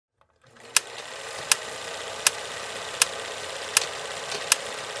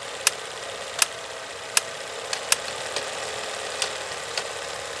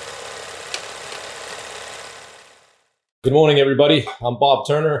Good morning, everybody. I'm Bob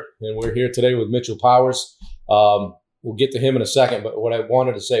Turner, and we're here today with Mitchell Powers. We'll get to him in a second, but what I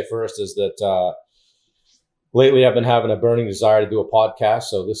wanted to say first is that lately I've been having a burning desire to do a podcast,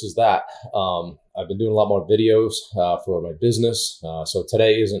 so this is that. I've been doing a lot more videos for my business, so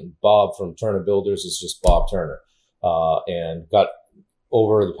today isn't Bob from Turner Builders, it's just Bob Turner. And got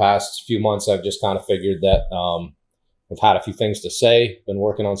over the past few months, I've just kind of figured that I've had a few things to say, been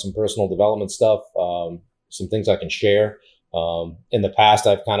working on some personal development stuff, some things I can share. In the past,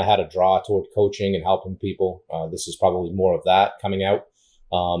 I've kind of had a draw toward coaching and helping people. This is probably more of that coming out.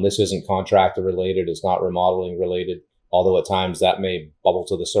 This isn't contractor related. It's not remodeling related, although at times that may bubble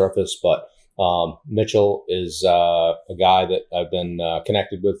to the surface. But Mitchell is a guy that I've been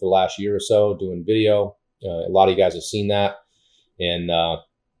connected with for the last year or so doing video. A lot of you guys have seen that. And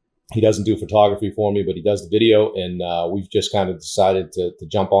he doesn't do photography for me, but he does the video. And we've just kind of decided to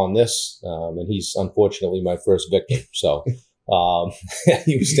jump on this. And he's unfortunately my first victim. So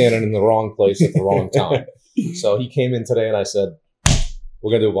he was standing in the wrong place at the wrong time. So he came in today and I said,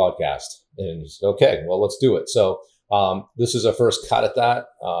 we're going to do a podcast. And he said, okay, well, let's do it. So this is our first cut at that.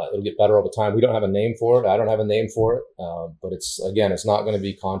 It'll get better over time. We don't have a name for it. I don't have a name for it. But it's not going to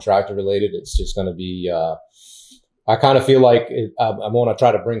be contractor related. It's just going to be, I kind of feel like I want to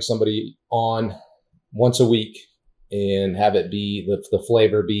try to bring somebody on once a week and have it be the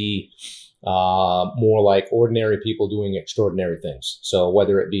flavor be more like ordinary people doing extraordinary things. So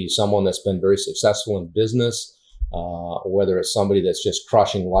whether it be someone that's been very successful in business, whether it's somebody that's just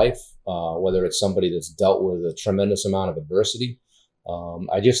crushing life, whether it's somebody that's dealt with a tremendous amount of adversity.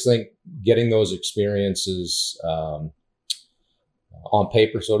 I just think getting those experiences on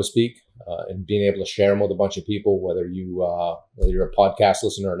paper, so to speak, and being able to share them with a bunch of people, whether you're a podcast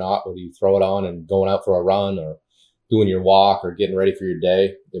listener or not, whether you throw it on and going out for a run or doing your walk or getting ready for your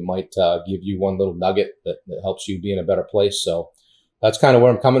day, it might give you one little nugget that helps you be in a better place. So that's kind of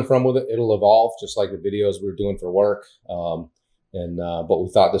where I'm coming from with it. It'll evolve just like the videos we're doing for work. But we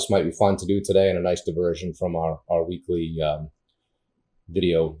thought this might be fun to do today and a nice diversion from our weekly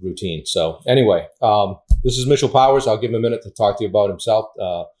video routine. So anyway, this is Mitchell Powers. I'll give him a minute to talk to you about himself.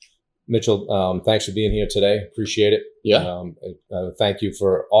 Mitchell, thanks for being here today. Appreciate it. Yeah. Thank you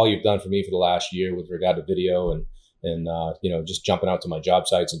for all you've done for me for the last year with regard to video and just jumping out to my job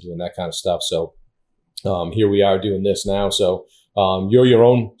sites and doing that kind of stuff. So here we are doing this now. So you're your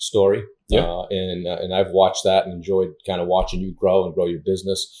own story. Yeah. And I've watched that and enjoyed kind of watching you grow and grow your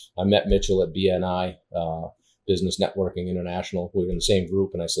business. I met Mitchell at BNI, Business Networking International. We're in the same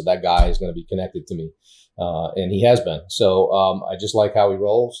group. And I said, that guy is going to be connected to me. And he has been. So I just like how he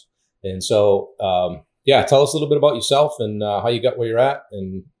rolls. And so, tell us a little bit about yourself and how you got where you're at,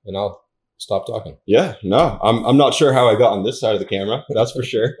 and I'll stop talking. Yeah, no, I'm not sure how I got on this side of the camera. That's for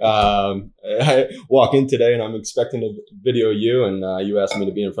sure. I walk in today and I'm expecting to video you, and you asked me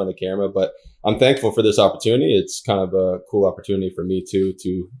to be in front of the camera, but I'm thankful for this opportunity. It's kind of a cool opportunity for me too,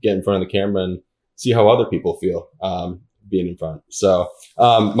 to get in front of the camera and see how other people feel being in front. So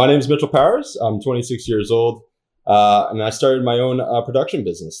my name is Mitchell Powers. I'm 26 years old. And I started my own production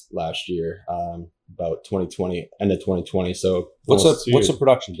business last year, about 2020, end of 2020. So what's a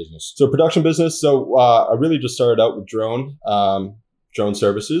production business? So production business. So I really just started out with drone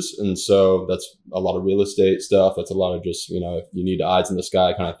services. And so that's a lot of real estate stuff. That's a lot of just, if you need eyes in the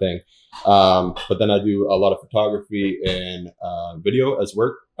sky kind of thing. But then I do a lot of photography and video as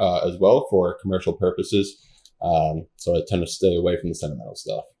well for commercial purposes. So I tend to stay away from the sentimental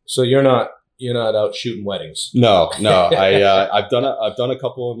stuff. So you're not out shooting weddings. No. I've done a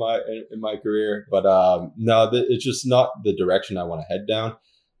couple in my career, but no, it's just not the direction I want to head down.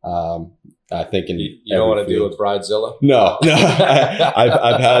 I think you don't want to deal with Bridezilla. No.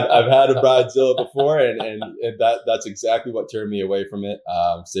 I've had a Bridezilla before, and that's exactly what turned me away from it.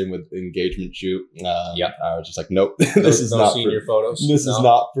 Same with engagement shoot. I was just like, nope, this is not senior photos. This is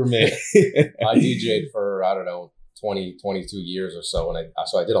not for me. I DJ'd for 22 years or so, and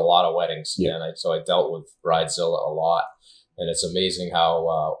so I did a lot of weddings, and so I dealt with Bridezilla a lot, and it's amazing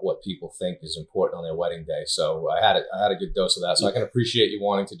how what people think is important on their wedding day. So I had a good dose of that. So I can appreciate you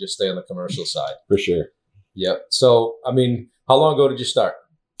wanting to just stay on the commercial side. For sure. Yep. So how long ago did you start?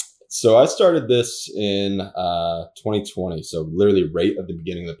 So I started this in 2020. So literally right at the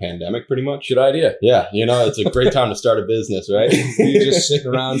beginning of the pandemic, pretty much. Good idea. Yeah. It's a great time to start a business, right? You're just sitting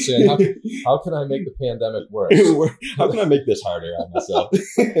around saying, how can I make the pandemic worse? How can I make this harder on myself?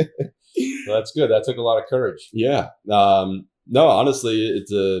 Well, that's good. That took a lot of courage. Yeah. No, honestly,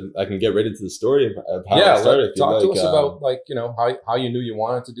 I can get right into the story of how I started. Talk to us about how you knew you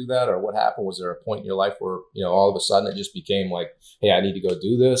wanted to do that, or what happened. Was there a point in your life where all of a sudden it just became like, hey, I need to go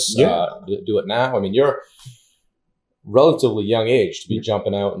do this, do it now? relatively young age to be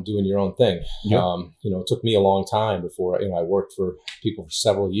jumping out and doing your own thing. Yeah. It took me a long time before, I worked for people for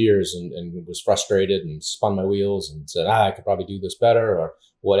several years and was frustrated and spun my wheels and said, I could probably do this better or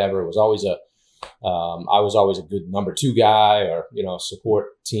whatever. It was always I was always a good number two guy or,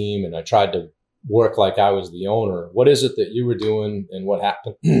 support team. And I tried to work like I was the owner. What is it that you were doing and what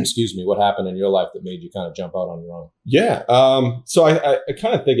happened, what happened in your life that made you kind of jump out on your own? Yeah. So I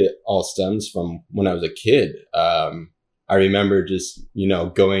kind of think it all stems from when I was a kid. I remember just,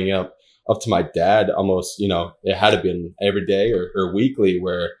 going up to my dad almost, it had to been every day or weekly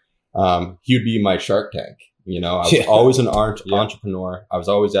where he would be my Shark Tank. I was always an entrepreneur. I was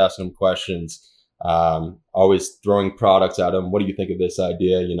always asking him questions. Always throwing products at him. What do you think of this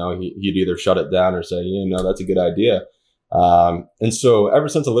idea? He'd either shut it down or say, that's a good idea. And so ever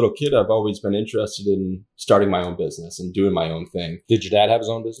since a little kid, I've always been interested in starting my own business and doing my own thing. Did your dad have his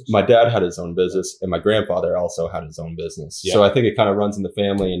own business? My dad had his own business and my grandfather also had his own business. Yeah. So I think it kind of runs in the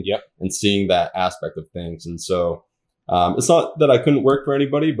family and seeing that aspect of things. And so, it's not that I couldn't work for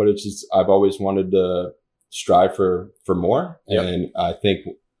anybody, but it's just, I've always wanted to strive for more. Yep. And I think,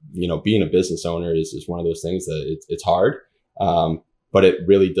 being a business owner is one of those things that it's hard. But it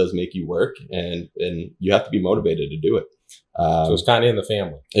really does make you work and you have to be motivated to do it. So it's kind of in the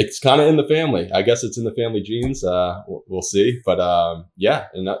family. It's kind of in the family. I guess it's in the family genes. We'll see. But yeah,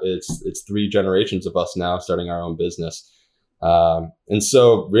 and it's 3 generations of us now starting our own business. And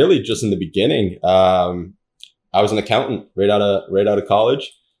so really just in the beginning, I was an accountant right out of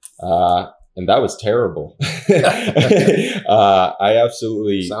college. And that was terrible. I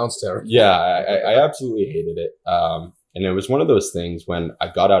absolutely sounds terrible. Yeah, I absolutely hated it. And it was one of those things when I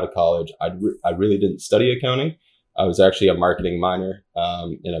got out of college, I really didn't study accounting. I was actually a marketing minor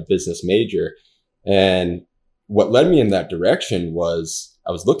and a business major. And what led me in that direction was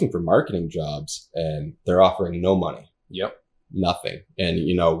I was looking for marketing jobs and they're offering no money. Yep. Nothing. And,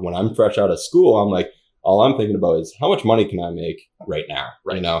 when I'm fresh out of school, I'm like, all I'm thinking about is how much money can I make right now?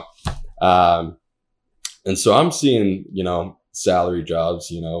 Right. And so I'm seeing, salary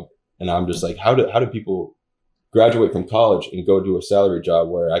jobs, and I'm just like, how do people graduate from college and go do a salary job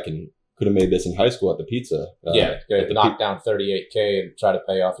where I could have made this in high school at the pizza? Knock down $38K and try to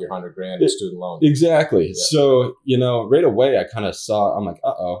pay off your $100,000 in student loan. Exactly. Yeah. So, right away I kind of saw, I'm like,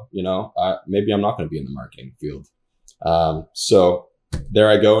 maybe I'm not going to be in the marketing field. So there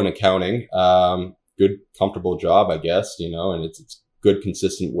I go in accounting, good, comfortable job, I guess, and it's good,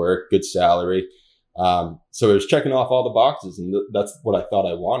 consistent work, good salary. So it was checking off all the boxes and that's what I thought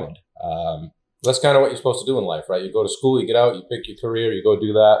I wanted. That's kind of what you're supposed to do in life, right? You go to school, you get out, you pick your career, you go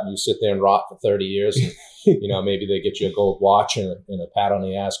do that, and you sit there and rot for 30 years. And, maybe they get you a gold watch and a pat on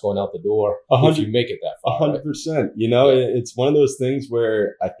the ass going out the door if you make it that far. 100%. Right? It's one of those things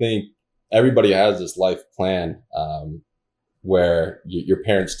where I think everybody has this life plan where your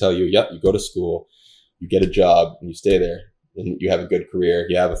parents tell you, yep, you go to school, you get a job, and you stay there, and you have a good career,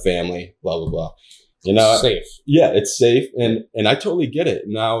 you have a family, blah, blah, blah. Safe. Yeah, it's safe. And I totally get it.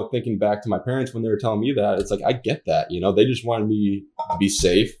 Now thinking back to my parents when they were telling me that, it's like, I get that, they just wanted me to be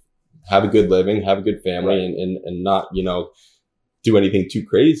safe, have a good living, have a good family, right, and not, do anything too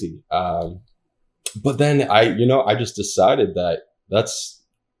crazy. But then I just decided that that's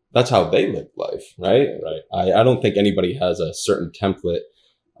how they live life. Right. Right. I don't think anybody has a certain template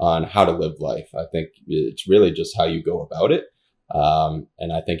on how to live life. I think it's really just how you go about it.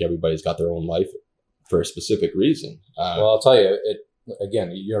 And I think everybody's got their own life for a specific reason. Well, I'll tell you,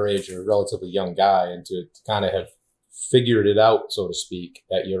 again, at your age, you're a relatively young guy, and to kind of have figured it out, so to speak,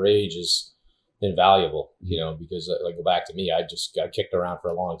 at your age is invaluable, because like go back to me, I just got kicked around for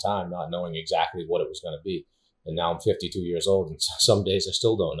a long time, not knowing exactly what it was going to be. And now I'm 52 years old, and some days I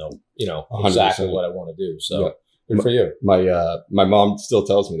still don't know, exactly 100%. What I want to do. So. Yeah. Good for you. My mom still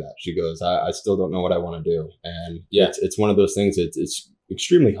tells me that. She goes, I still don't know what I want to do. And it's one of those things. It's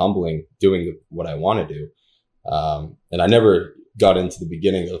extremely humbling doing what I want to do. And I never got into the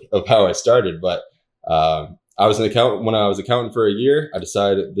beginning of how I started, but I was an accountant. When I was accountant for a year, I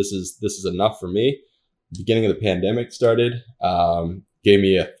decided this is enough for me. The beginning of the pandemic started, gave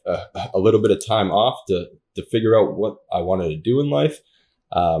me a little bit of time off to figure out what I wanted to do in life.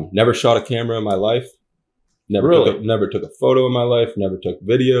 Never shot a camera in my life. Never took a photo in my life, never took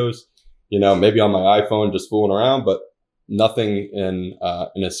videos, maybe on my iPhone, just fooling around, but nothing in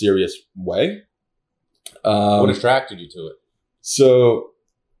a serious way. What attracted you to it? So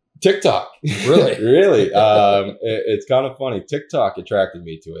TikTok. Really? Really. It's kind of funny. TikTok attracted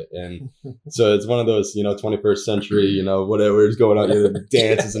me to it. And so it's one of those, 21st century, whatever is going on, the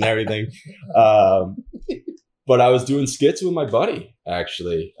dances and everything. But I was doing skits with my buddy.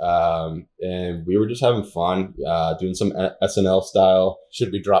 actually. And we were just having fun, doing some SNL style.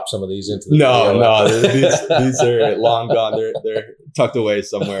 Should we drop some of these into the No, these are long gone. They're tucked away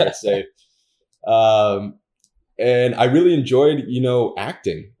somewhere safe. And I really enjoyed,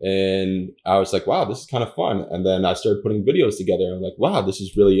 acting. And I was like, wow, this is kind of fun. And then I started putting videos together. I'm like, wow, this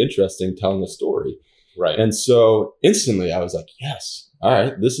is really interesting, telling a story. Right. And so instantly I was like, yes, all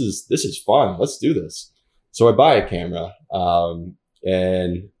right, this is fun. Let's do this. So I buy a camera.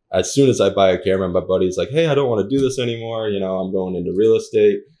 And as soon as I buy a camera, my buddy's like, hey, I don't want to do this anymore. I'm going into real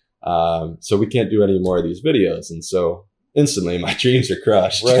estate. So we can't do any more of these videos. And so instantly my dreams are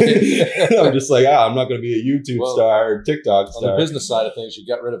crushed. Right. I'm just like, I'm not going to be a YouTube star or TikTok star. On the business side of things, you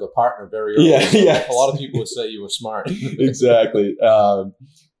got rid of a partner very early. Yeah. A lot of people would say you were smart. Exactly.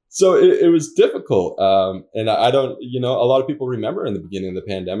 So it was difficult. And I don't, a lot of people remember in the beginning of the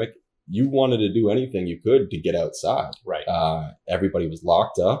pandemic, you wanted to do anything you could to get outside. Right. Everybody was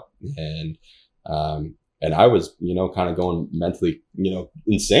locked up, and I was, kind of going mentally,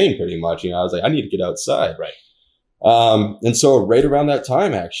 insane pretty much. I was like, I need to get outside. Right. And so right around that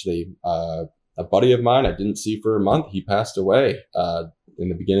time, actually, a buddy of mine I didn't see for a month, he passed away in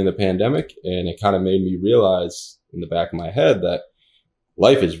the beginning of the pandemic. And it kind of made me realize in the back of my head that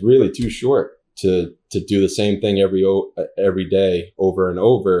life is really too short to do the same thing every day over and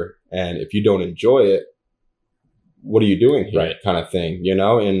over. And if you don't enjoy it, what are you doing here? Right. Kind of thing, And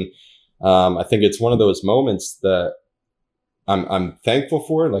I think it's one of those moments that I'm thankful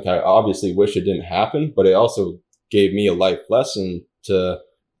for. Like, I obviously wish it didn't happen, but it also gave me a life lesson to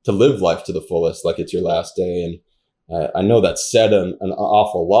live life to the fullest, like it's your last day. And I know that's said an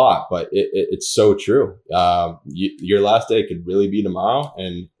awful lot, but it's so true. Your last day could really be tomorrow.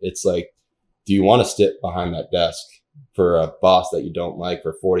 And it's like, do you want to sit behind that desk for a boss that you don't like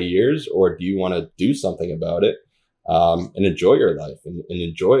for 40 years? Or do you want to do something about it and enjoy your life and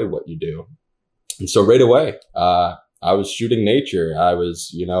enjoy what you do? And so right away, I was shooting nature. I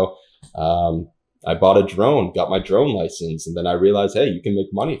was, I bought a drone, got my drone license, and then I realized, hey, you can make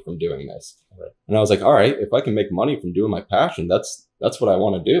money from doing this. Right. And I was like, all right, if I can make money from doing my passion, that's what I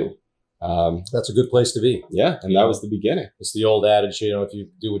want to do. That's a good place to be. Yeah, and that was the beginning. It's the old adage, if you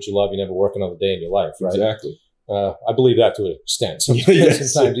do what you love, you never work another day in your life, right? Exactly. I believe that to an extent.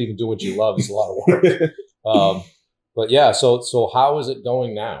 Sometimes even doing what you love is a lot of work. But yeah, so how is it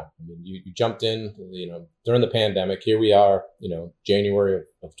going now? I mean, you jumped in, during the pandemic. Here we are, January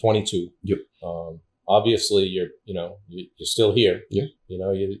of 22. Yep. Obviously, you're still here. Yeah.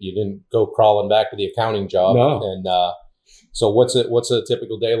 You didn't go crawling back to the accounting job. No. And so what's a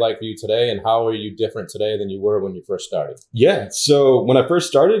typical day like for you today, and how are you different today than you were when you first started? Yeah. So when I first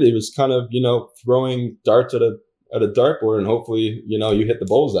started, it was kind of throwing darts at a dartboard, and hopefully you hit the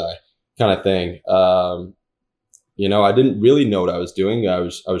bullseye kind of thing. I didn't really know what I was doing. I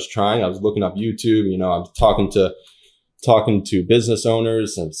was trying. I was looking up YouTube. I was talking to business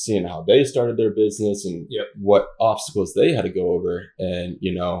owners and seeing how they started their business and what obstacles they had to go over. And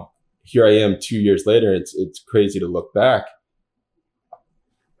here I am 2 years later. It's crazy to look back.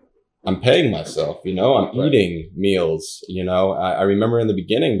 I'm paying myself. I'm eating meals. I remember in the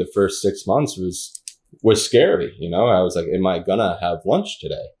beginning, the first 6 months was scary. I was like, am I gonna have lunch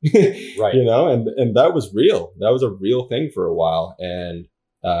today? Right. And that was real. That was a real thing for a while. And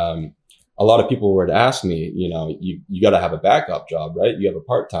a lot of people would ask me, you got to have a backup job, right? You have a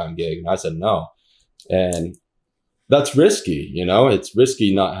part-time gig. And I said, no. And that's risky. It's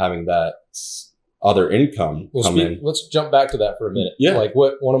risky not having that other income come in. Let's jump back to that for a minute. Yeah. Like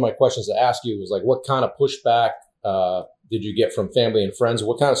one of my questions to ask you was like, what kind of pushback did you get from family and friends?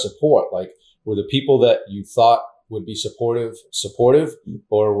 What kind of support? Like, were the people that you thought would be supportive,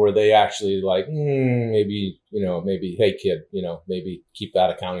 or were they actually like, maybe, hey kid, maybe keep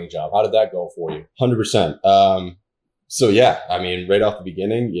that accounting job? How did that go for you? 100%. So yeah, I mean, right off the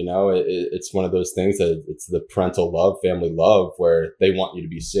beginning, it's one of those things that it's the parental love, family love, where they want you to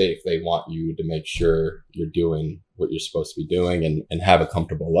be safe. They want you to make sure you're doing what you're supposed to be doing and have a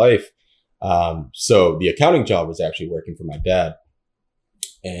comfortable life. So the accounting job was actually working for my dad.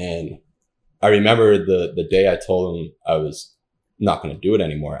 And I remember the day I told him I was not going to do it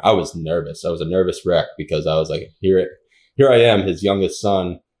anymore. I was nervous. I was a nervous wreck because I was like, here I am, his youngest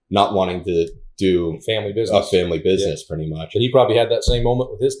son, not wanting to do family business, pretty much. And he probably had that same moment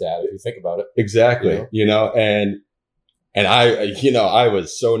with his dad, if you think about it. Exactly. And I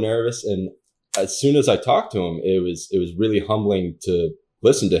was so nervous. And as soon as I talked to him, it was really humbling to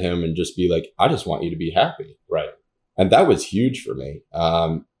listen to him and just be like, I just want you to be happy. Right. And that was huge for me.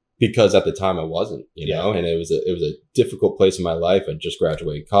 Because at the time I wasn't, and it was a difficult place in my life. I just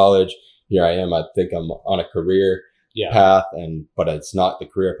graduated college. Here I am. I think I'm on a career path, but it's not the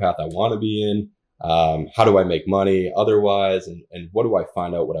career path I want to be in. How do I make money otherwise? And what do I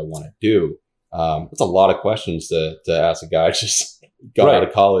find out what I want to do? That's a lot of questions to ask a guy who just got out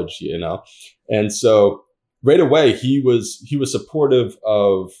of college, you know? And so right away, he was supportive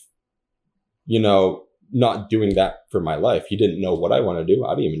of, you know, not doing that for my life. He didn't know what I want to do.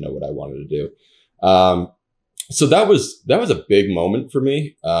 I didn't even know what I wanted to do. So that was a big moment for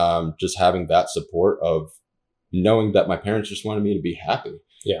me. Just having that support of knowing that my parents just wanted me to be happy.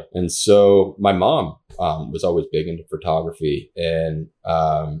 Yeah. And so my mom, was always big into photography, and,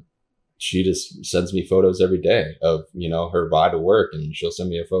 she just sends me photos every day of, you know, her ride to work, and she'll send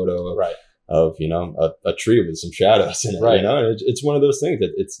me a photo of you know, a tree with some shadows in it, you know, and it's one of those things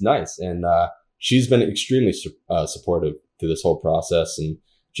that it's nice. And, she's been extremely supportive through this whole process, and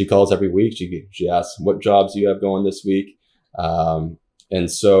she calls every week. She asks, what jobs do you have going this week? And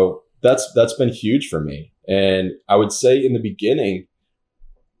so that's been huge for me. And I would say in the beginning,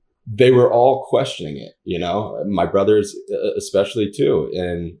 they were all questioning it, you know, my brothers especially too.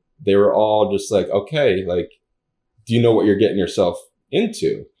 And they were all just like, okay, like, do you know what you're getting yourself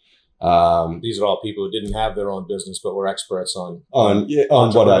into? These are all people who didn't have their own business, but were experts on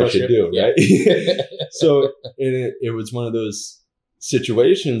what I should do. Right. So it was one of those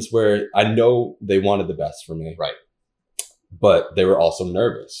situations where I know they wanted the best for me. Right. But they were also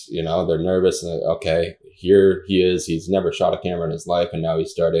nervous, you know, they're nervous. And okay, here he is. He's never shot a camera in his life, and now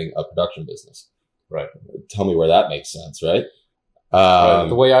he's starting a production business. Right. Tell me where that makes sense. Right.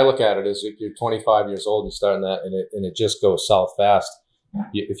 The way I look at it is, if you're 25 years old and starting that, and it just goes south fast.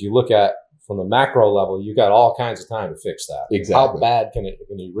 If you look at from the macro level, you got all kinds of time to fix that. Exactly. How bad can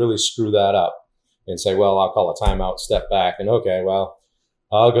you really screw that up and say, well, I'll call a timeout, step back, and okay, well,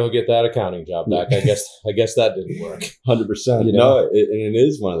 I'll go get that accounting job back. I guess that didn't work. 100%. You know, it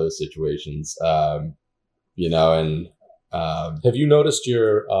is one of those situations. You know, and have you noticed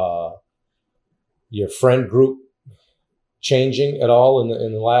your friend group changing at all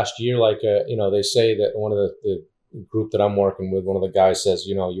in the last year? Like, you know, they say that one of the group that I'm working with, one of the guys says,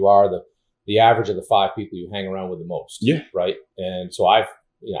 you know, you are the average of the 5 people you hang around with the most. Yeah. Right. And so I've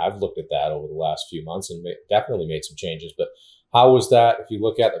looked at that over the last few months and definitely made some changes. But how was that? If you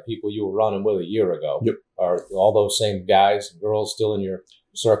look at the people you were running with a year ago, are all those same guys and girls still in your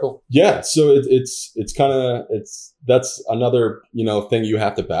circle? Yeah. So it's that's another, you know, thing you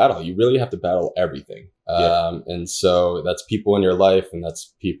have to battle. You really have to battle everything. And so that's people in your life, and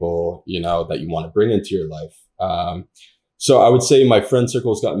that's people, you know, that you want to bring into your life. So I would say my friend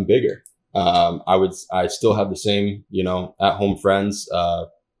circle has gotten bigger. I still have the same, you know, at home friends,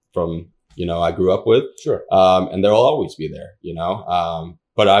 from, you know, I grew up with. Sure. And they'll always be there, you know.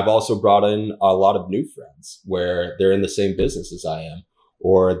 But I've also brought in a lot of new friends where they're in the same business as I am,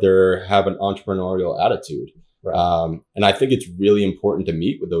 or they have an entrepreneurial attitude. Right. And I think it's really important to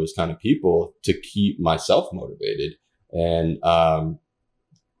meet with those kind of people to keep myself motivated, and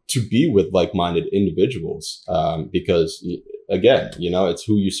to be with like-minded individuals, because again, you know, it's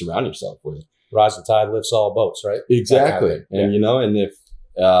who you surround yourself with. Rising tide lifts all boats, right? Exactly. And, you know, and if,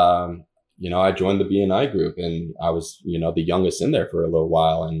 you know, I joined the BNI group, and I was, you know, the youngest in there for a little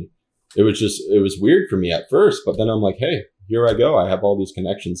while, and it was weird for me at first, but then I'm like, hey, here I go. I have all these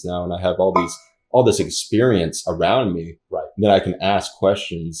connections now, and I have all this experience around me, right, that I can ask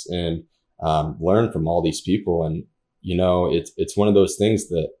questions and, learn from all these people. And, you know, it's one of those things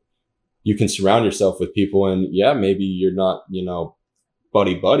that you can surround yourself with people, and yeah, maybe you're not, you know,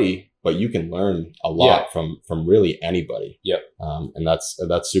 buddy, but you can learn a lot from really anybody. Yep. And that's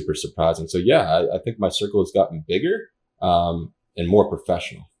super surprising. So yeah, I think my circle has gotten bigger, and more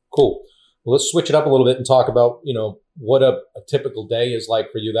professional. Cool. Well, let's switch it up a little bit and talk about, you know, what a typical day is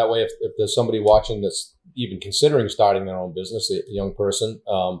like for you. That way, if there's somebody watching that's even considering starting their own business, a young person,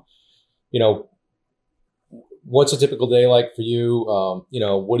 you know, what's a typical day like for you? You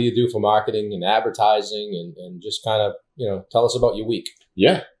know, what do you do for marketing and advertising, and just kind of, you know, tell us about your week.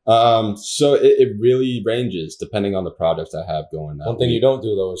 Yeah. So it really ranges depending on the projects I have going on. One thing you don't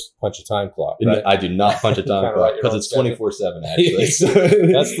do though is punch a time clock. Right? I do not punch a time clock because it's 24/7 actually. So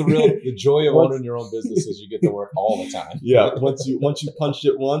that's the joy of owning your own business is you get to work all the time. Yeah. Once you punched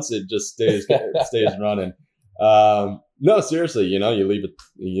it once, it just stays running. No, seriously, you know, you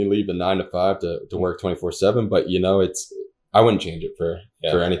leave a 9 to 5 to work 24/7, but you know, I wouldn't change it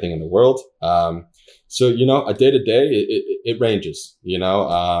for anything in the world. So, you know, a day to day, it ranges, you know,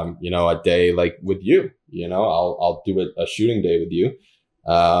 a day like with you, you know, I'll do a shooting day with you.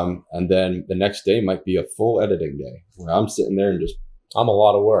 And then the next day might be a full editing day where I'm sitting there and just I'm a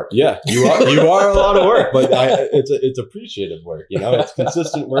lot of work. Yeah, you are a lot of work, but it's appreciative work. You know, it's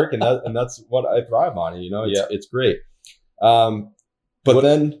consistent work, and that's what I thrive on. You know, it's great. But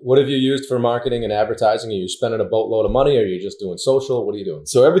then, what have you used for marketing and advertising? Are you spending a boatload of money? Or are you just doing social? What are you doing?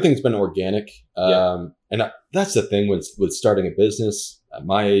 So everything's been organic. And that's the thing with starting a business at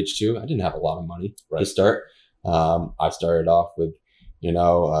my age too. I didn't have a lot of money to start. I started off with, you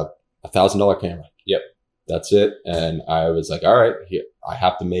know, $1,000 camera. Yep. That's it. And I was like, all right, here, I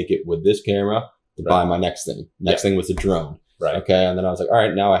have to make it with this camera to buy my next thing. Next thing was a drone. Right. Okay. And then I was like, all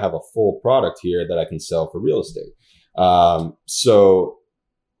right, now I have a full product here that I can sell for real estate. So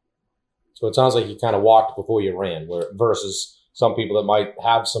it sounds like you kind of walked before you ran, versus some people that might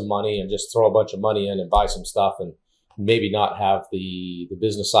have some money and just throw a bunch of money in and buy some stuff and maybe not have the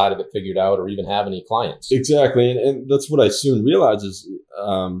business side of it figured out or even have any clients. Exactly. And that's what I soon realized is,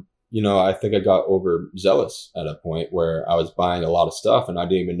 you know, I think I got overzealous at a point where I was buying a lot of stuff and I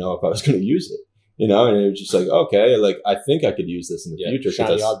didn't even know if I was going to use it. You know, and it was just like, okay, like I think I could use this in the future.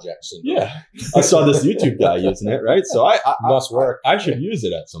 Shiny objects. I saw this YouTube guy using it, right? So I must work. I should use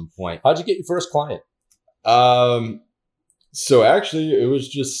it at some point. How'd you get your first client? So actually, it was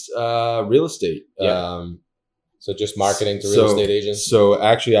just real estate. So just marketing to real estate agents. So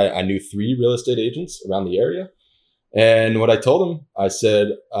actually, I knew 3 real estate agents around the area. And what I told them, I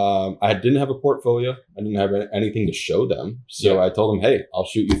said, I didn't have a portfolio. I didn't have anything to show them. So I told them, hey, I'll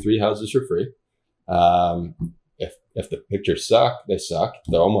shoot you 3 houses for free. If the pictures suck, they suck.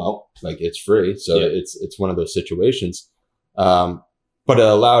 Throw them out. Like, it's free. So it's one of those situations. But it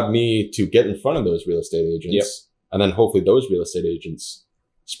allowed me to get in front of those real estate agents, and then hopefully those real estate agents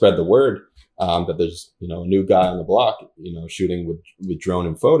spread the word that there's, you know, a new guy on the block, you know, shooting with drone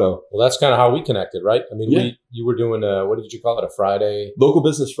and photo. Well, that's kind of how we connected, right? I mean, you were doing what did you call it? A Friday? Local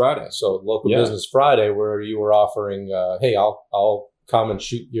Business Friday. So Local Business Friday, where you were offering, hey, I'll come and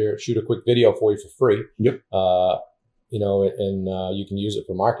shoot a quick video for you for free. Yep. You know, and you can use it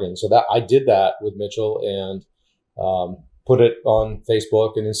for marketing. So that I did that with Mitchell and put it on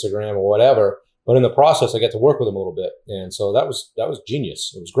Facebook and Instagram or whatever. But in the process, I got to work with him a little bit, and so that was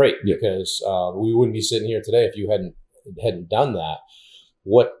genius. It was great because we wouldn't be sitting here today if you hadn't done that.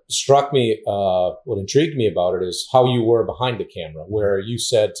 What struck me, what intrigued me about it is how you were behind the camera, where you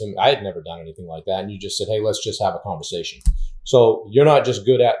said to me, I had never done anything like that, and you just said, hey, let's just have a conversation. So you're not just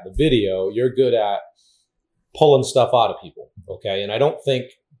good at the video, you're good at pulling stuff out of people. Okay. And I don't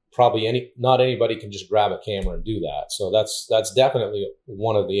think not anybody can just grab a camera and do that. So that's definitely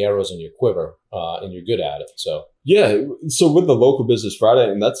one of the arrows in your quiver, and you're good at it. So, yeah. So with the Local Business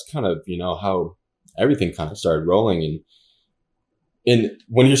Friday, and that's kind of, you know, how everything kind of started rolling. And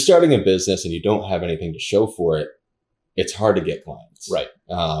when you're starting a business and you don't have anything to show for it, it's hard to get clients. Right.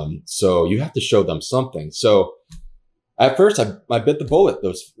 So you have to show them something. So at first, I bit the bullet.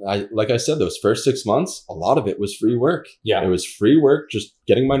 Like I said, those first 6 months, a lot of it was free work. Yeah, it was free work, just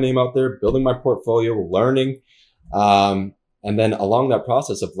getting my name out there, building my portfolio, learning, and then along that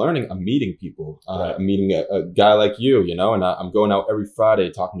process of learning, I'm meeting people. I'm meeting a guy like you, you know, and I'm going out every Friday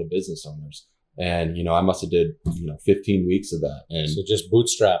talking to business owners. And, you know, I must have did, 15 weeks of that. And so just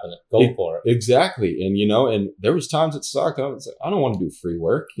bootstrapping it, go for it. Exactly. And, and there was times it sucked. I was like, I don't want to do free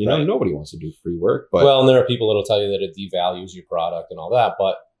work. Nobody wants to do free work. But well, and there are people that'll tell you that it devalues your product and all that.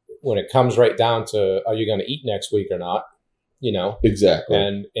 But when it comes right down to, are you going to eat next week or not? Exactly.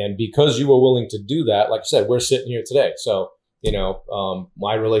 And because you were willing to do that, like I said, we're sitting here today. So,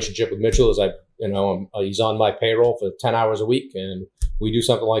 my relationship with Mitchell is he's on my payroll for 10 hours a week, and we do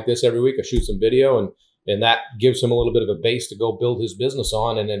something like this every week. I shoot some video, and that gives him a little bit of a base to go build his business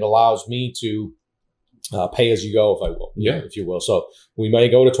on, and it allows me to pay as you go, if you will. So we may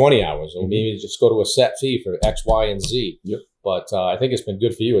go to 20 hours, or maybe just go to a set fee for X, Y, and Z. Yep. But I think it's been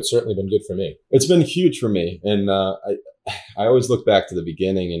good for you. It's certainly been good for me. It's been huge for me, and I always look back to the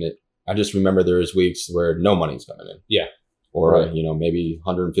beginning, and I just remember there was weeks where no money's coming in. Yeah. Or maybe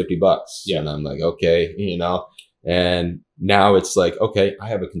 $150. Yeah. And I'm like, okay, and now it's like, okay, I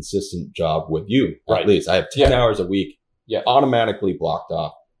have a consistent job with you. At least I have 10 hours a week automatically blocked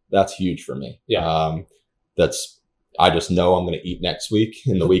off. That's huge for me. Yeah. I just know I'm going to eat next week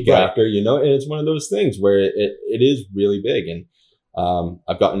and the week after, and it's one of those things where it is really big. And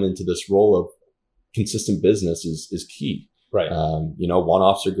I've gotten into this role of consistent business is key. Right.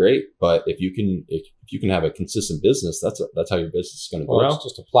 One-offs are great, but if you can have a consistent business, that's how your business is going to grow. It's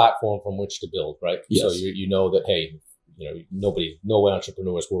just a platform from which to build, right? Yes. So you know that, hey, no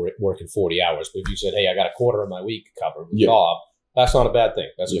entrepreneurs were working 40 hours, but if you said, hey, I got a quarter of my week covered with Bob, That's not a bad thing.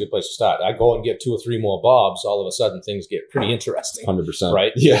 That's a good place to start. I go and get 2 or 3 more Bobs. All of a sudden, things get pretty interesting. 100%.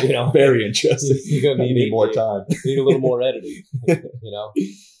 Right? Yeah. You know, very interesting. You're gonna need more time. Need a little more editing. You know.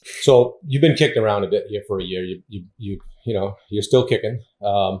 So you've been kicking around a bit here for a year. You know, you're still kicking.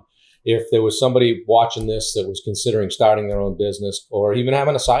 If there was somebody watching this that was considering starting their own business or even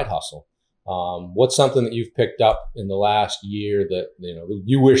having a side hustle, what's something that you've picked up in the last year that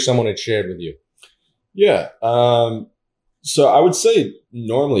you wish someone had shared with you? Yeah. So I would say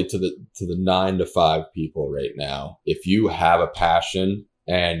normally to the 9 to 5 people right now, if you have a passion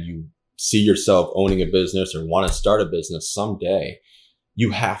and you see yourself owning a business or want to start a business someday, you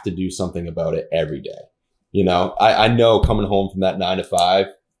have to do something about it every day. You know, I know coming home from that 9 to 5,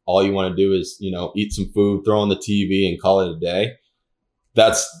 all you want to do is, eat some food, throw on the TV and call it a day.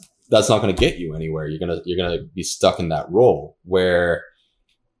 That's not going to get you anywhere. You're going to be stuck in that role where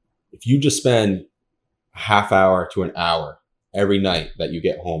if you just spend half hour to an hour every night that you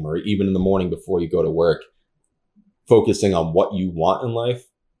get home or even in the morning before you go to work, focusing on what you want in life,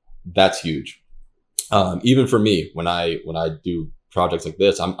 that's huge. Even for me, when I do projects like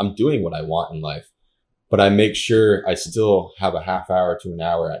this, I'm doing what I want in life, but I make sure I still have a half hour to an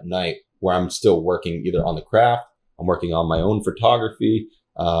hour at night where I'm still working either on the craft, I'm working on my own photography,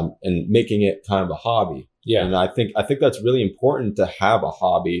 and making it kind of a hobby. Yeah. And I think that's really important to have a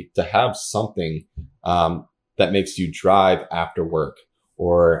hobby, to have something that makes you drive after work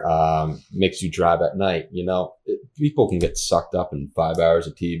or makes you drive at night. People can get sucked up in 5 hours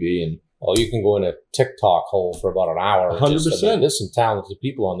of TV and you can go in a TikTok hole for about an hour. 100%. There's some talented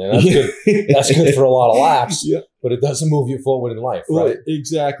people on there. That's good. That's good for a lot of laughs. Yeah. But it doesn't move you forward in life, right? Well,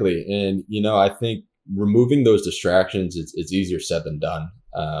 exactly. And I think removing those distractions, it's easier said than done.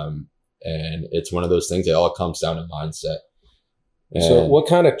 And it's one of those things that all comes down to mindset. And so what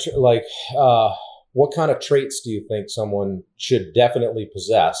kind of traits do you think someone should definitely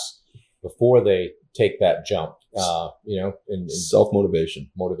possess before they take that jump? In self-motivation.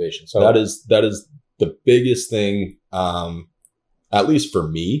 Motivation. So that is the biggest thing, at least for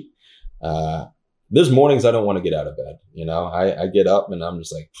me. There's mornings I don't want to get out of bed. I get up and I'm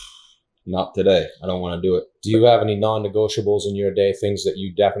just like, not today. I don't want to do it. Do you have any non-negotiables in your day, things that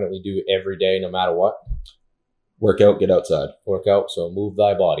you definitely do every day, no matter what? Work out, get outside. Work out, so move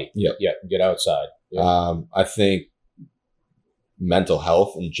thy body. Yep. Yeah, get outside. Yep. I think mental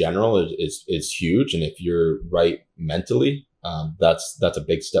health in general is huge. And if you're right mentally, that's a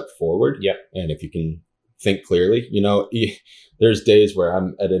big step forward. Yep. And if you can think clearly, there's days where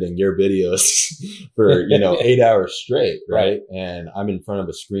I'm editing your videos for, 8 hours straight. Right. And I'm in front of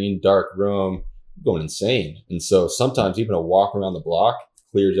a screen, dark room, going insane. And so sometimes even a walk around the block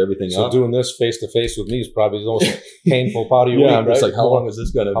clears everything up. So doing this face to face with me is probably the most painful part of your week, I'm just right? like, how long is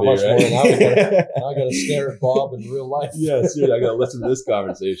this going to be? How much right? more? Now I got to stare at Bob in real life. Yeah, seriously, I got to listen to this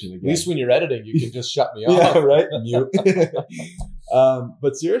conversation again. At least when you're editing, you can just shut me off. Yeah, right. Mute.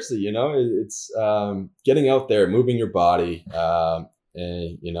 But seriously, it's getting out there, moving your body, and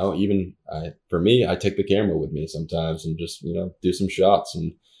even for me, I take the camera with me sometimes and just do some shots.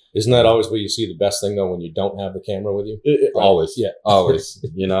 And isn't that always where you see the best thing though, when you don't have the camera with you? Right. Always, yeah, always.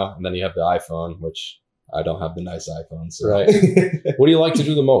 And then you have the iPhone, which I don't have the nice iPhone. So. Right. What do you like to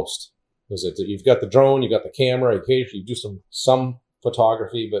do the most? Is it you've got the drone, you've got the camera? Occasionally, you do some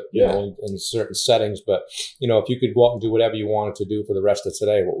photography, but in certain settings. But if you could go out and do whatever you wanted to do for the rest of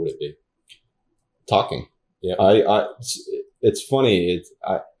today, what would it be? Talking. Yeah. It's funny.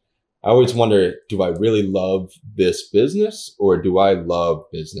 I always wonder, do I really love this business or do I love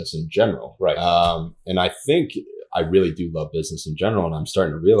business in general? Right. And I think I really do love business in general. And I'm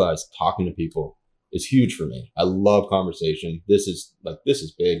starting to realize talking to people is huge for me. I love conversation. This is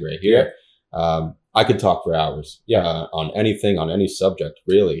big right here. Yeah. I could talk for hours. Yeah. On anything, on any subject,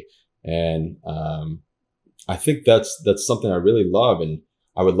 really. And I think that's something I really love. And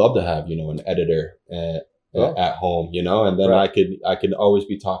I would love to have, an editor at home, and then right. I could always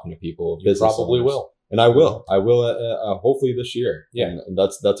be talking to people. You probably owners. will. And I will hopefully this year. Yeah. And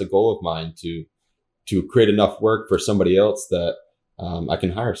that's a goal of mine to create enough work for somebody else that I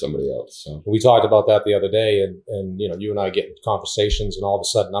can hire somebody else. So we talked about that the other day, and you and I get into conversations, and all of a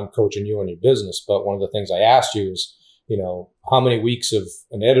sudden I'm coaching you on your business. But one of the things I asked you is, how many weeks of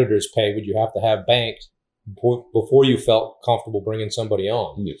an editor's pay would you have to have banked before you felt comfortable bringing somebody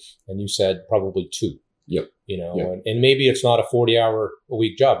on? Yeah. And you said probably 2. Yep. And maybe it's not a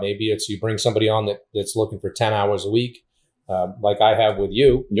 40-hour-a-week job. Maybe it's you bring somebody on that's looking for 10 hours a week, like I have with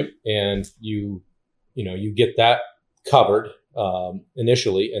you. Yep. And you get that covered,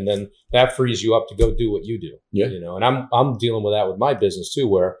 initially, and then that frees you up to go do what you do. Yeah. And I'm dealing with that with my business too,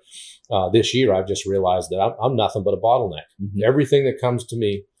 where this year I've just realized that I'm nothing but a bottleneck. Mm-hmm. Everything that comes to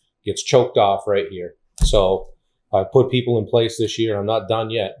me gets choked off right here. So I put people in place this year. I'm not done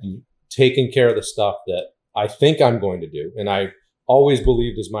yet. Taking care of the stuff that I think I'm going to do, and I always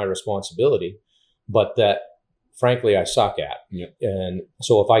believed is my responsibility, but that frankly I suck at. Yeah. And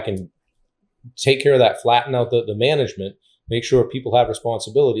so if I can take care of that, flatten out the management, make sure people have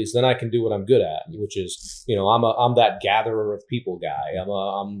responsibilities, then I can do what I'm good at, which is, I'm that gatherer of people guy.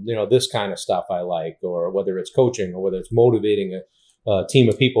 I'm this kind of stuff I like, or whether it's coaching or whether it's motivating a team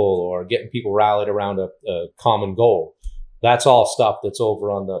of people or getting people rallied around a common goal. That's all stuff that's over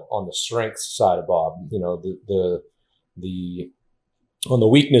on the strengths side of Bob. The on the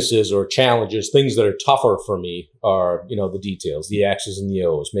weaknesses or challenges, things that are tougher for me are, the details, the X's and the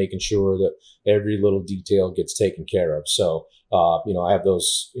O's, making sure that every little detail gets taken care of. So, I have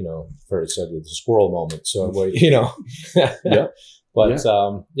those, Fred said the squirrel moment. So, Yeah. But,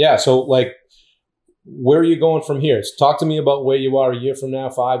 so like, where are you going from here? Talk to me about where you are a year from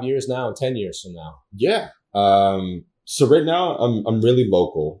now, 5 years now, and 10 years from now. Yeah. So right now I'm really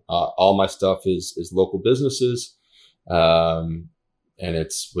local. All my stuff is local businesses. And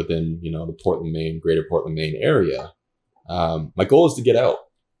it's within, the Portland, Maine, greater Portland, Maine area. My goal is to get out.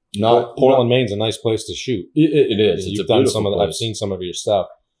 Portland, Maine's a nice place to shoot. It is. You've done some of that. I've seen some of your stuff.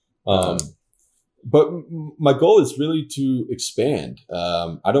 But my goal is really to expand.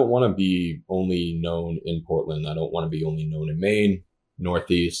 I don't want to be only known in Portland. I don't want to be only known in Maine,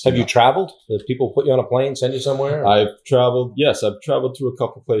 Northeast. Have you traveled? Did people put you on a plane, send you somewhere? I've traveled. Yes, I've traveled to a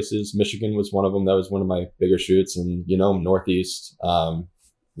couple places. Michigan was one of them. That was one of my bigger shoots. And, Northeast,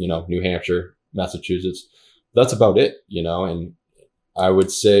 New Hampshire, Massachusetts. That's about it, and I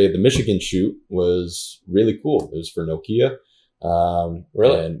would say the Michigan shoot was really cool. It was for Nokia.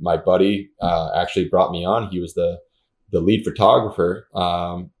 Really? And my buddy actually brought me on. He was the lead photographer,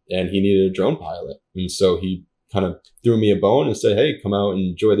 and he needed a drone pilot. And so he kind of threw me a bone and said, hey, come out and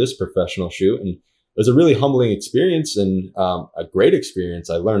enjoy this professional shoot. And it was a really humbling experience and a great experience.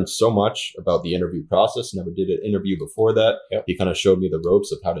 I learned so much about the interview process. Never did an interview before that. Yep. He kind of showed me the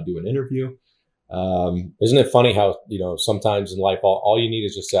ropes of how to do an interview. Isn't it funny how, sometimes in life, all you need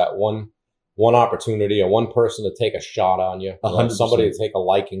is just that one opportunity or one person to take a shot on you, somebody to take a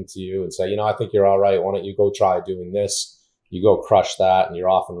liking to you and say, I think you're all right. Why don't you go try doing this? You go crush that and you're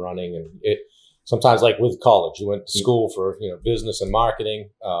off and running. And it sometimes, like with college, you went to school for, business and marketing.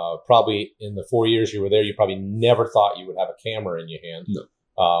 Probably in the 4 years you were there, you probably never thought you would have a camera in your hand. No.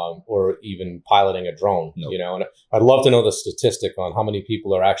 Or even piloting a drone, No. And I'd love to know the statistic on how many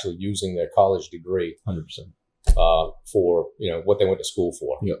people are actually using their college degree 100%. For, what they went to school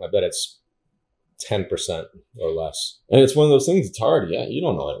for. Yep. I bet it's 10% or less. And it's one of those things, it's hard. Yeah. You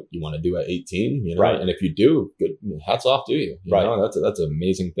don't know what you want to do at 18, Right. And if you do, good, hats off to you. Right. That's an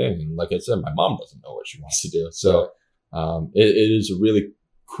amazing thing. And like I said, my mom doesn't know what she wants to do. So, it is really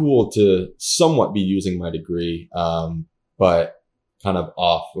cool to somewhat be using my degree. But kind of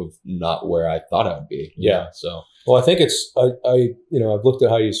off of not where I thought I would be. Yeah. So, well, I think it's, I've looked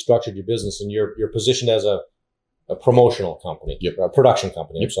at how you structured your business and you're positioned as a promotional company, Yep. a production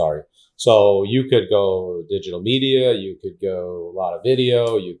company. Yep. I'm sorry. So you could go digital media, you could go a lot of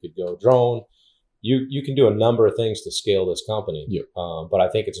video, you could go drone. You can do a number of things to scale this company. Yep. But I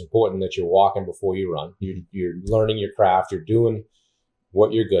think it's important that you're walking before you run. You're learning your craft. You're doing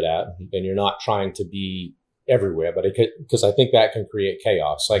what you're good at, and you're not trying to be everywhere. But because I think that can create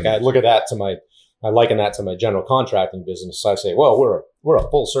chaos. Like I look at that I liken that to my general contracting business. I say, well, we're a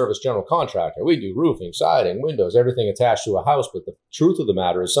full service general contractor. We do roofing, siding, windows, everything attached to a house. But the truth of the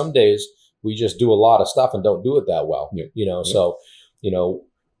matter is some days we just do a lot of stuff and don't do it that well. Yep. So, you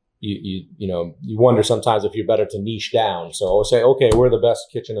wonder sometimes if you're better to niche down. So I'll say, okay, we're the best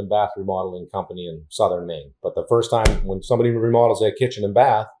kitchen and bath remodeling company in Southern Maine. But the first time when somebody remodels their kitchen and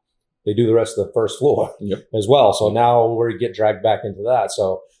bath, they do the rest of the first floor as well. So now we get dragged back into that.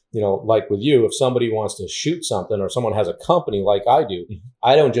 So, like with you, if somebody wants to shoot something or someone has a company like I do,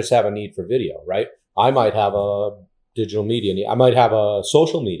 I don't just have a need for video, right? I might have a digital media need. I might have a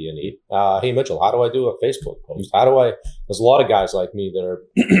social media need. Hey, Mitchell, how do I do a Facebook post? There's a lot of guys like me that are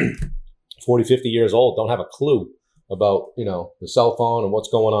 40, 50 years old, don't have a clue about, the cell phone and what's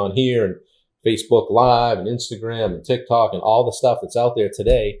going on here and Facebook Live and Instagram and TikTok and all the stuff that's out there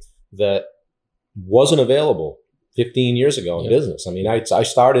today that wasn't available 15 years ago in business. I mean, I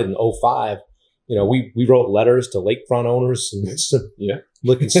started in 2005. We wrote letters to lakefront owners and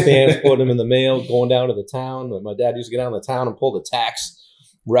looking stamps, putting them in the mail, going down to the town. My dad used to get down to the town and pull the tax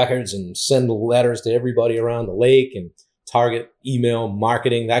records and send letters to everybody around the lake. And target email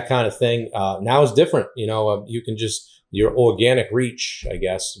marketing, that kind of thing. Now is different. You can your organic reach, I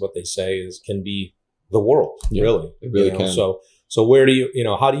guess what they say is, can be the world. Yeah, really. It really can. So where do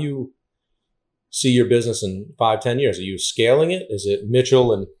how do you see your business in 5-10 years? Are you scaling it? Is it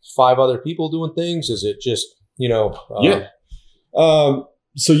Mitchell and 5 other people doing things? Is it just, Yeah.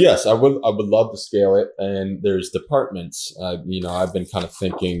 So yes, I would love to scale it. And there's departments. I've been kind of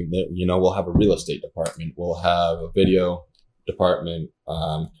thinking that, we'll have a real estate department. We'll have a video department,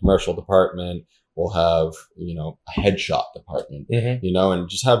 commercial department. We'll have, a headshot department, and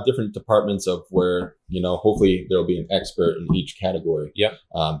just have different departments of where, hopefully there'll be an expert in each category. Yeah.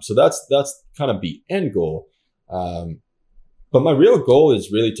 So that's kind of the end goal. But my real goal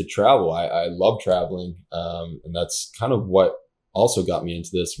is really to travel. I love traveling. And that's kind of what also got me into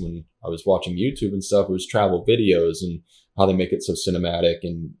this when I was watching YouTube and stuff. It was travel videos and how they make it so cinematic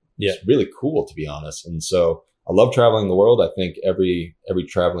and it's really cool, to be honest. And so I love traveling the world. I think every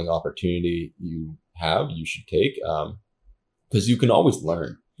traveling opportunity you have, you should take, because you can always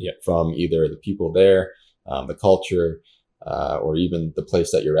learn from either the people there, the culture, or even the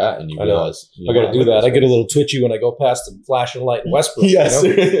place that you're at, and you realize I got to do that. I get a little twitchy when I go past the flashing light in Westbrook. Yes,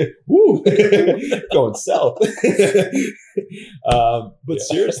 woo, going south. But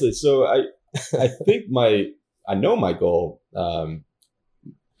seriously, so I think I know my goal.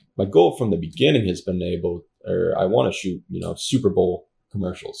 My goal from the beginning has been I want to shoot, Super Bowl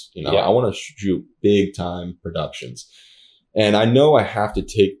commercials. I want to shoot big time productions. And I know I have to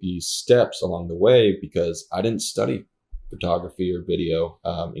take these steps along the way because I didn't study photography or video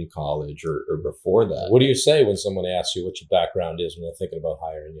in college or before that. What do you say when someone asks you what your background is when they're thinking about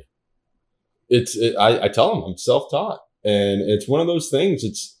hiring you? I tell them I'm self-taught, and it's one of those things.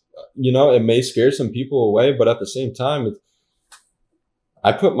 It's, it may scare some people away, but at the same time,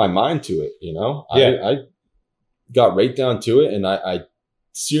 I put my mind to it. I got right down to it, and I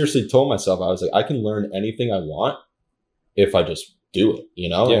seriously told myself, I was like, I can learn anything I want if I just do it,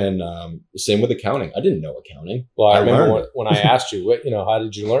 and same with accounting. I didn't know accounting. Well, I remember when I asked you, how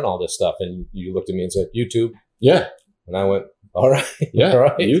did you learn all this stuff? And you looked at me and said, YouTube. Yeah. And I went, all right. Yeah. All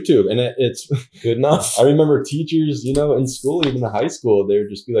right. YouTube. And it's good enough. I remember teachers, in school, even in high school, they would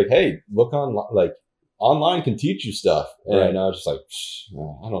just be like, hey, look online can teach you stuff. And I was just like,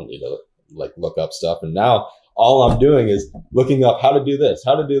 I don't need to look up stuff. And now all I'm doing is looking up how to do this,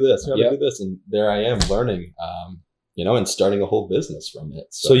 how to do this, how to do this. And there I am learning, and starting a whole business from it.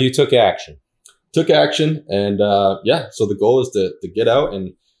 So you took action. And so the goal is to get out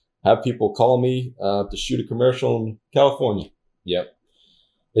and have people call me to shoot a commercial in California. Yep.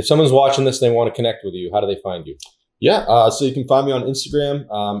 If someone's watching this and they want to connect with you, how do they find you? Yeah, so you can find me on Instagram,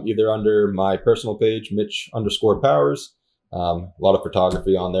 either under my personal page, Mitch_Powers. A lot of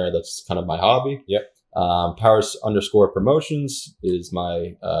photography on there. That's kind of my hobby. Yep. Powers_Promotions is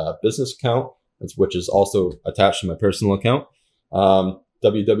my business account, which is also attached to my personal account.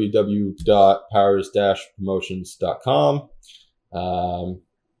 www.powers-promotions.com.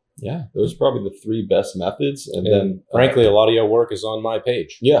 Those are probably the 3 best methods. And then, frankly, a lot of your work is on my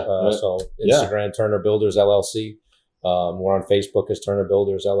page. Yeah. So Instagram, Turner Builders LLC. We're on Facebook as Turner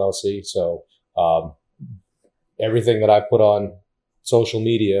Builders LLC. So everything that I put on social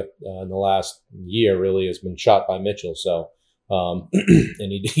media in the last year really has been shot by Mitchell. So, and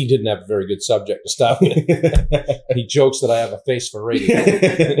he didn't have a very good subject to start with. He jokes that I have a face for radio.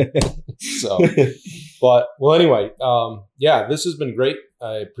 Anyway, this has been great.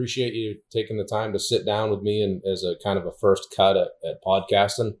 I appreciate you taking the time to sit down with me and as a kind of a first cut at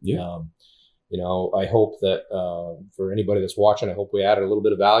podcasting. Yeah. I hope that for anybody that's watching, I hope we added a little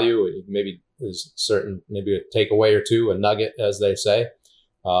bit of value. Maybe there's maybe a takeaway or two, a nugget, as they say.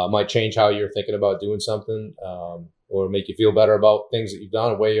 Might change how you're thinking about doing something, or make you feel better about things that you've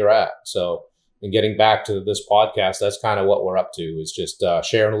done and where you're at. So, and getting back to this podcast, that's kind of what we're up to, is just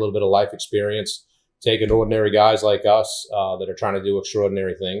sharing a little bit of life experience, taking ordinary guys like us that are trying to do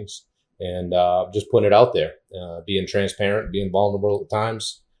extraordinary things, and just putting it out there, being transparent, being vulnerable at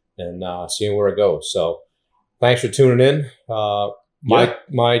times, and seeing where it goes. So thanks for tuning in.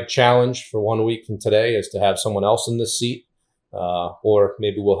 My challenge for 1 week from today is to have someone else in this seat, or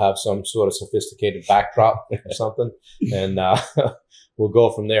maybe we'll have some sort of sophisticated backdrop or something, and we'll go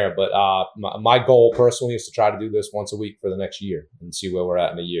from there. But my goal personally is to try to do this once a week for the next year and see where we're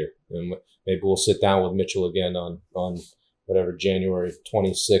at in a year. And maybe we'll sit down with Mitchell again on whatever, January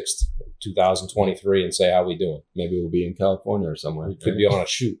 26th, 2023, and say, how we doing? Maybe we'll be in California or somewhere. We could be on a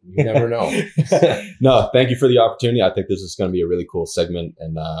shoot. You never know. No, thank you for the opportunity. I think this is going to be a really cool segment,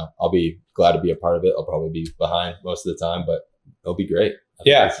 and I'll be glad to be a part of it. I'll probably be behind most of the time, but it'll be great.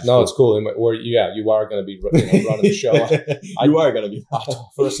 Yeah, no, it's cool. You are going to be running the show. You are going to be.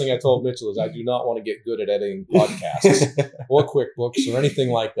 First thing I told Mitchell is I do not want to get good at editing podcasts or QuickBooks or anything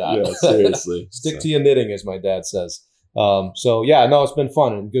like that. Yeah, seriously. Stick to your knitting, as my dad says. It's been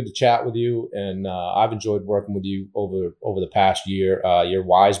fun and good to chat with you. And I've enjoyed working with you over the past year. You're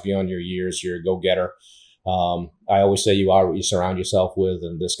wise beyond your years. You're a go-getter. I always say you are what you surround yourself with,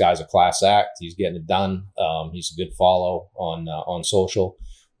 and this guy's a class act. He's getting it done. He's a good follow on social.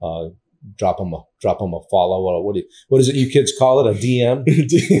 Drop him a follow. What is it you kids call it? A DM?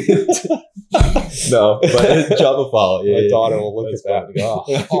 No, but drop a follow. My daughter will look at that and go,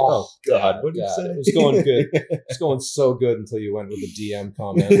 oh God, what did you say? It was going good. It was going so good until you went with the DM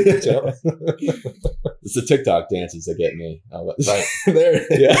comment. It's the TikTok dances that get me. Right. There.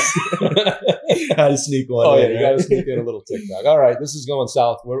 Yeah. How to sneak one in. Oh, yeah, you got to sneak in a little TikTok. All right, this is going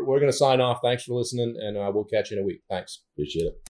south. We're going to sign off. Thanks for listening, and we'll catch you in a week. Thanks. Appreciate it.